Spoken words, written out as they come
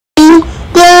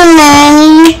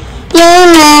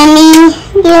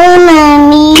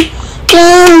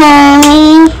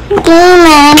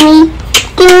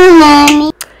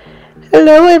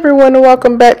everyone, and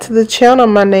welcome back to the channel.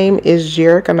 My name is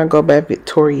Jerick and I go by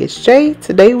Victorious J.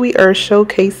 Today we are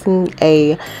showcasing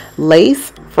a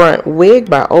lace front wig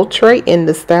by Outre in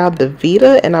the style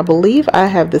Davita, and I believe I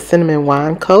have the cinnamon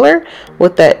wine color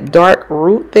with that dark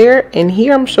root there. And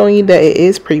here I'm showing you that it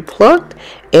is pre-plucked,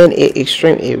 and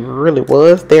it really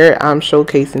was there. I'm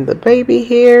showcasing the baby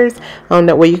hairs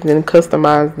that way you can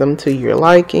customize them to your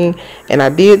liking. And I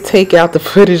did take out the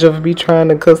footage of me trying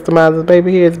to customize the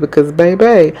baby hairs because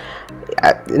baby,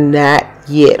 not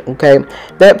yet. Okay,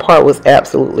 that part was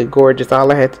absolutely gorgeous.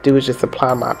 All I had to do was just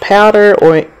apply my powder,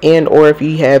 or if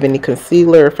you have any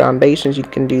concealer or foundations, you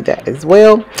can do that as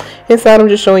well. Inside I'm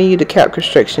just showing you the cap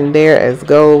construction there as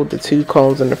gold, the two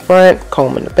combs in the front,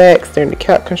 comb in the back, staring the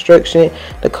cap construction.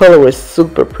 The color was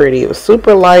super pretty. It was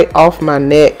super light off my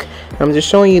neck. I'm just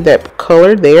showing you that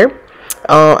color there.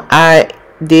 I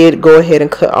did go ahead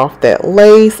and cut off that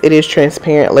lace. It is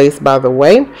transparent lace, by the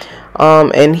way.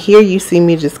 And here you see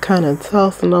me just kind of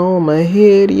tossing on my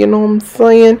head, you know what I'm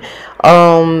saying,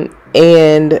 and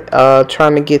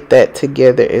trying to get that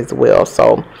together as well.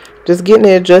 So just getting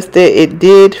it adjusted. It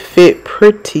did fit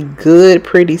pretty good,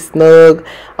 pretty snug.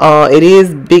 It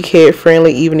is big head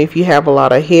friendly, even if you have a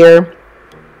lot of hair.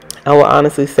 I will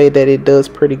honestly say that it does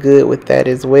pretty good with that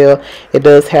as well. It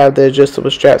does have the adjustable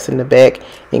straps in the back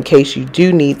in case you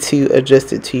do need to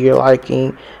adjust it to your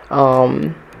liking.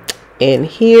 And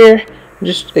here,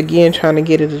 just again trying to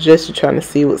get it adjusted, trying to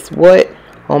see what's what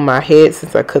on my head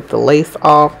since I cut the lace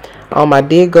off. I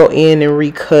did go in and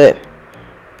recut.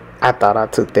 I thought I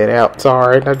took that out.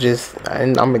 Sorry,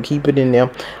 I'm gonna keep it in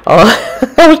there.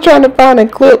 I was trying to find a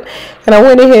clip, and I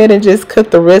went ahead and just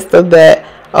cut the rest of that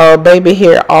baby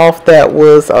hair off that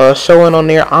was showing on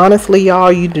there. Honestly,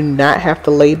 y'all, you do not have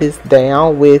to lay this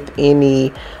down with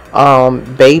any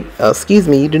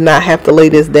you do not have to lay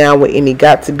this down with any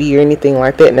got to be or anything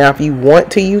like that. Now if you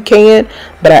want to, you can,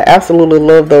 but I absolutely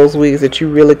love those wigs that you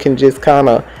really can just kind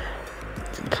of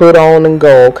put on and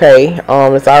go. Okay,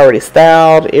 it's already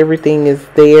styled, everything is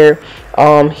there.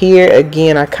 Here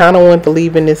again, I kind of want to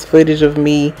leave in this footage of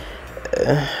me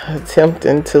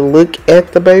attempting to look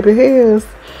at the baby hairs,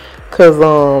 because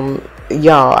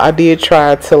y'all, I did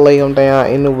try to lay them down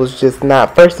and it was just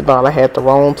not. First of all, I had the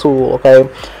wrong tool. Okay,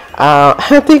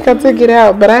 I think I took it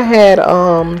out, but I had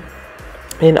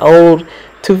an old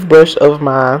toothbrush of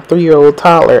my 3-year-old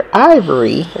toddler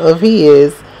Ivory of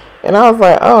his, and I was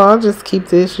like, oh, I'll just keep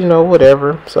this, you know,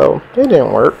 whatever. So it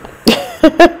didn't work.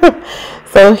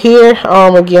 So here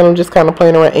again, I'm just kind of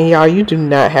playing around, and y'all, you do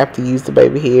not have to use the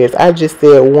baby hairs. I just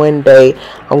said one day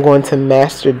I'm going to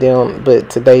master them, but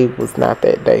today was not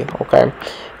that day. Okay,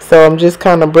 so I'm just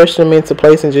kind of brushing them into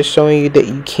place and just showing you that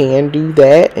you can do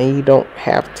that and you don't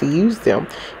have to use them.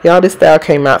 Y'all, this style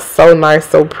came out so nice,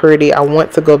 so pretty. I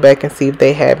want to go back and see if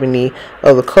they have any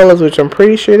other colors, which I'm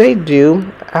pretty sure they do.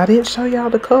 I didn't show y'all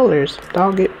the colors,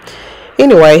 dog it.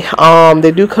 Anyway,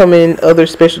 they do come in other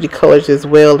specialty colors as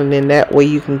well, and then that way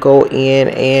you can go in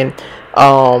and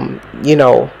you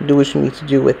know, do what you need to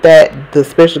do with that. The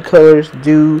special colors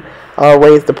do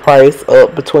raise the price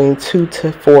up between $2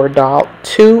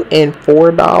 and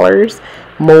 $4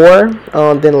 more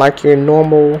than like your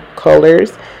normal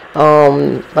colors.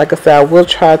 Like I said, I will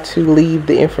try to leave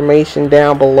the information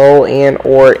down below and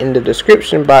or in the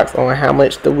description box on how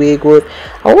much the wig was.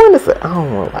 I want to say, I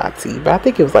don't want to lie to you, but I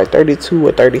think it was like $32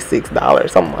 or $36,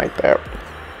 something like that.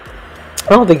 I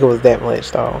don't think it was that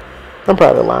much though. I'm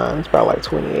probably lying. It's probably like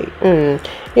 28.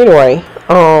 Anyway,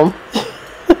 I'll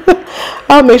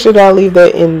make sure that I leave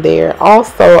that in there.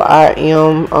 Also, I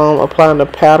am applying the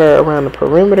powder around the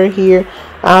perimeter here.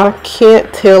 I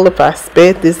can't tell if I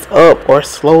sped this up or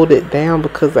slowed it down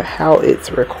because of how it's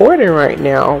recording right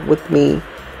now with me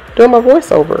doing my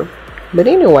voiceover. But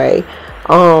anyway,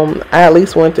 I at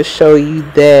least wanted to show you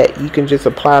that you can just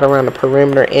apply it around the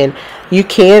perimeter, and you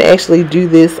can actually do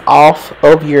this off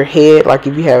of your head, like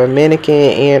if you have a mannequin,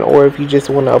 and or if you just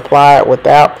want to apply it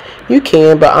without, you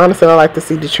can. But honestly, I like to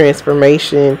see the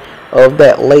transformation of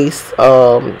that lace,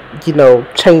 you know,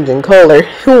 changing color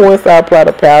once I apply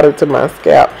the powder to my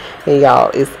scalp, and y'all,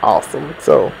 it's awesome.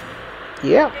 So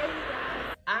yeah, hey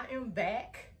guys, I am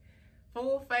back,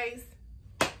 full face.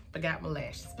 Forgot my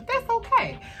lashes, but that's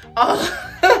okay.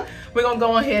 We're gonna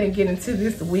go ahead and get into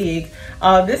this wig.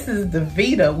 This is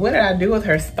Davita. What did I do with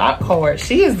her stock card?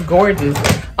 She is gorgeous.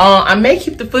 I may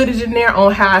keep the footage in there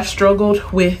on how I struggled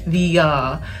with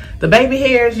the baby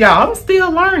hairs. Y'all, I'm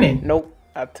still learning. Nope,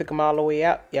 I took them all the way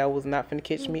out. Y'all was not finna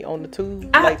catch me on the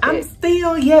tube like that. I'm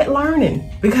still yet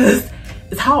learning because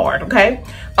it's hard. Okay.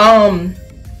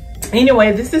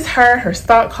 Anyway, this is her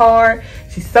stock card.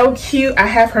 She's so cute. I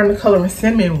have her in the color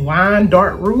cinnamon wine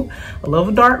dark root. I love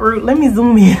a dark root. Let me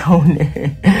zoom in on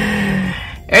there.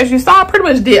 As you saw, I pretty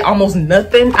much did almost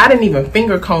nothing. I didn't even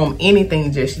finger comb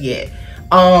anything just yet.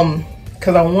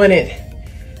 Cause I wanted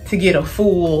to get a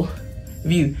full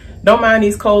view. Don't mind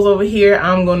these clothes over here.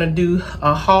 I'm gonna do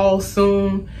a haul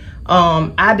soon.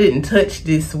 I didn't touch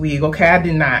this wig, okay? I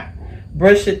did not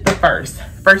brush it first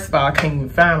of all. I can't even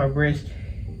find my brush.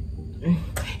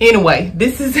 Anyway,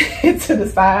 this is it to the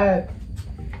side.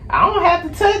 I don't have to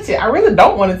touch it. I really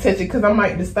don't want to touch it because I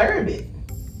might disturb it.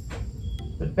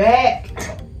 The back,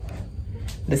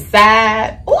 the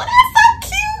side. Oh,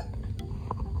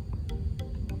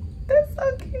 that's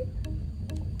so cute.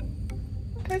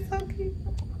 That's so cute.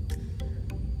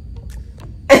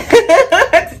 I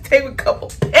had to take a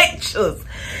couple pictures.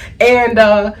 And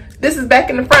this is back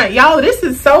in the front. Y'all, this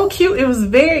is so cute. It was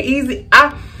very easy.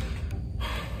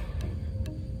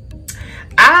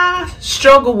 I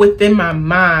struggle within my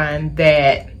mind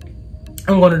that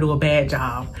I'm going to do a bad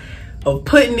job of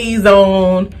putting these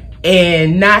on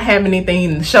and not having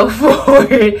anything to show for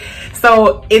it.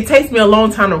 So it takes me a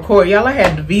long time to record. Y'all, I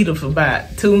had davita for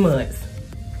about 2 months.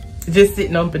 Just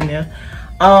sitting up in there.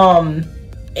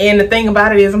 And the thing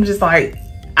about it is I'm just like,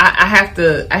 I have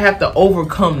to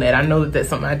overcome that. I know that that's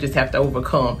something I just have to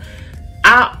overcome.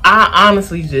 I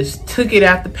honestly just took it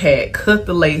out the pack, cut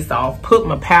the lace off, put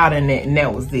my powder in it, and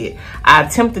that was it. I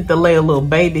attempted to lay a little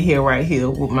baby hair right here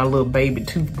with my little baby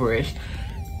toothbrush.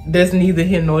 That's neither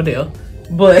here nor there.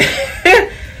 But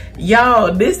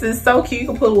y'all, this is so cute. You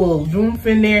can put a little zoom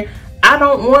in there. I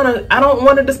don't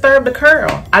wanna disturb the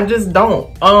curl. I just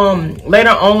don't.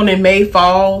 Later on it may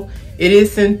fall. It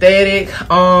is synthetic.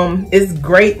 It's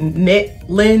great neck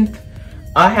length.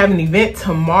 I have an event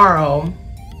tomorrow,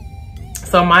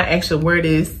 so I might actually wear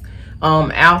this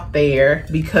out there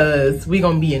because we're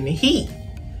gonna be in the heat,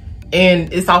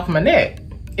 and it's off my neck.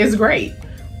 It's great.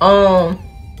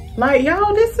 Like,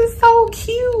 y'all, this is so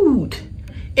cute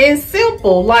and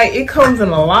simple. Like, it comes in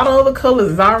a lot of other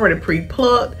colors. It's already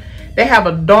pre-plucked. They have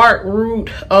a dark root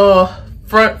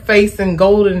front facing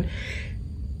golden,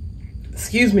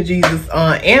 excuse me Jesus,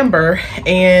 amber,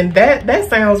 and that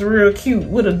sounds real cute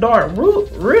with a dark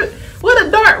root. With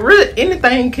a dark root,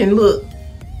 anything can look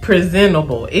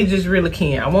presentable. It just really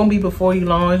can. I won't be before you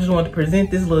long. I just want to present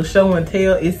this little show and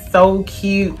tell. It's so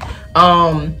cute.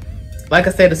 Like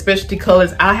I said, the specialty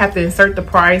colors. I have to insert the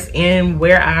price and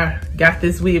where I got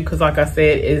this wig because, like I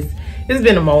said, it's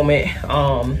been a moment.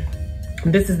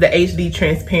 This is the HD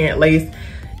transparent lace.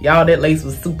 Y'all, that lace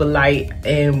was super light,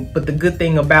 but the good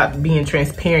thing about being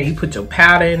transparent, you put your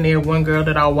powder in there. One girl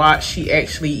that I watched, she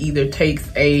actually either takes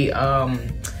a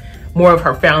more of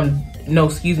her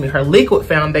her liquid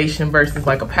foundation versus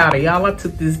like a powder. Y'all, I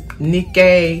took this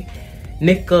Nika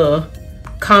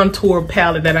contour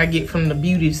palette that I get from the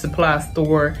beauty supply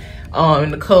store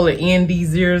in the color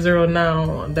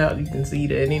ND009. I doubt you can see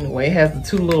that. Anyway, it has the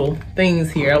two little things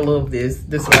here. I love this.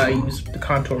 This is what I use to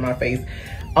contour my face.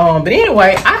 But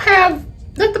anyway, I have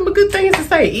nothing but good things to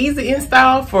say. Easy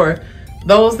install for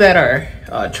those that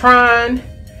are trying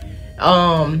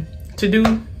to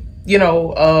do, you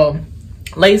know,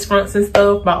 lace fronts and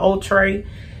stuff by Outre.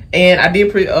 And I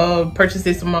did purchase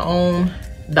this with my own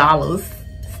dollars,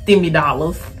 stimmy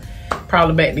dollars.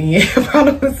 Probably back then, yeah,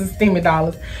 probably was some stimmy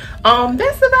dollars.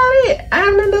 That's about it. I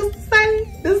have nothing else to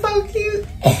say. This is so cute.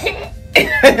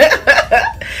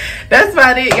 That's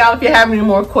about it, y'all. If you have any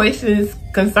more questions,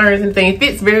 concerns, and things, it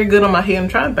fits very good on my head. I'm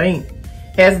trying to think.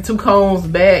 It has the two cones,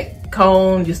 back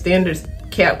cone, your standard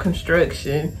cap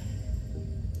construction.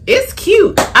 It's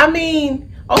cute. I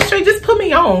mean, Outre, just put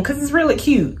me on because it's really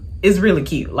cute. It's really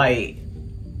cute. Like,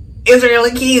 it's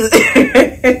really cute.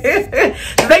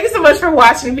 Thank you so much for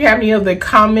watching. If you have any other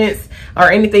comments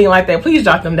or anything like that, please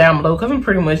drop them down below because I'm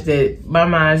pretty much that my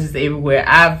mind's just everywhere.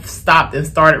 I've stopped and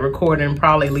started recording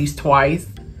probably at least twice,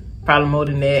 probably more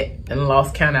than that, and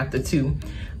lost count after 2.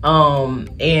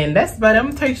 And that's about it. I'm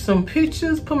gonna take some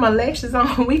pictures, put my lashes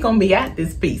on. We gonna be at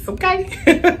this piece, okay?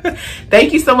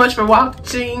 Thank you so much for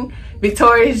watching.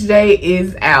 Victorious J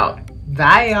is out.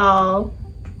 Bye, y'all.